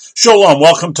Shalom,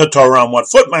 welcome to Torah on One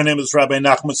Foot. My name is Rabbi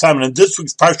Nachman Simon, and this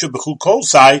week's Parsha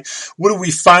B'Chukosai, what do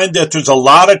we find? That there's a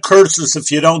lot of curses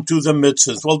if you don't do the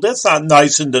mitzvahs. Well, that's not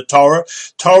nice in the Torah.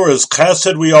 Torah is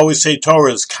chesed. We always say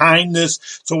Torah is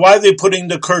kindness. So why are they putting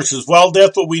the curses? Well,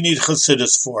 that's what we need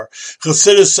Chassidus for.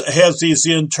 Chassidus has these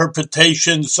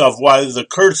interpretations of why the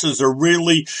curses are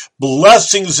really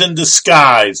blessings in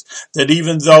disguise. That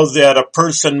even though that a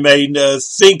person may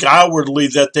think outwardly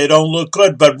that they don't look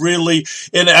good, but really,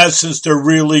 in essence, they're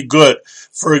really good.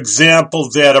 For example,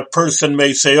 that a person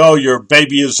may say, oh, your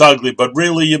baby is ugly, but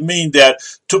really you mean that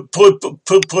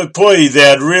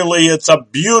that really it's a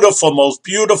beautiful, most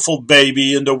beautiful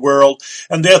baby in the world.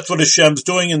 And that's what Hashem's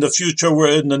doing in the future.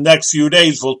 We're in the next few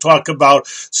days, we'll talk about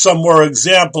some more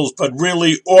examples, but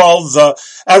really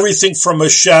everything from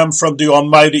Hashem, from the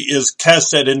Almighty, is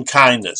chesed and kindness.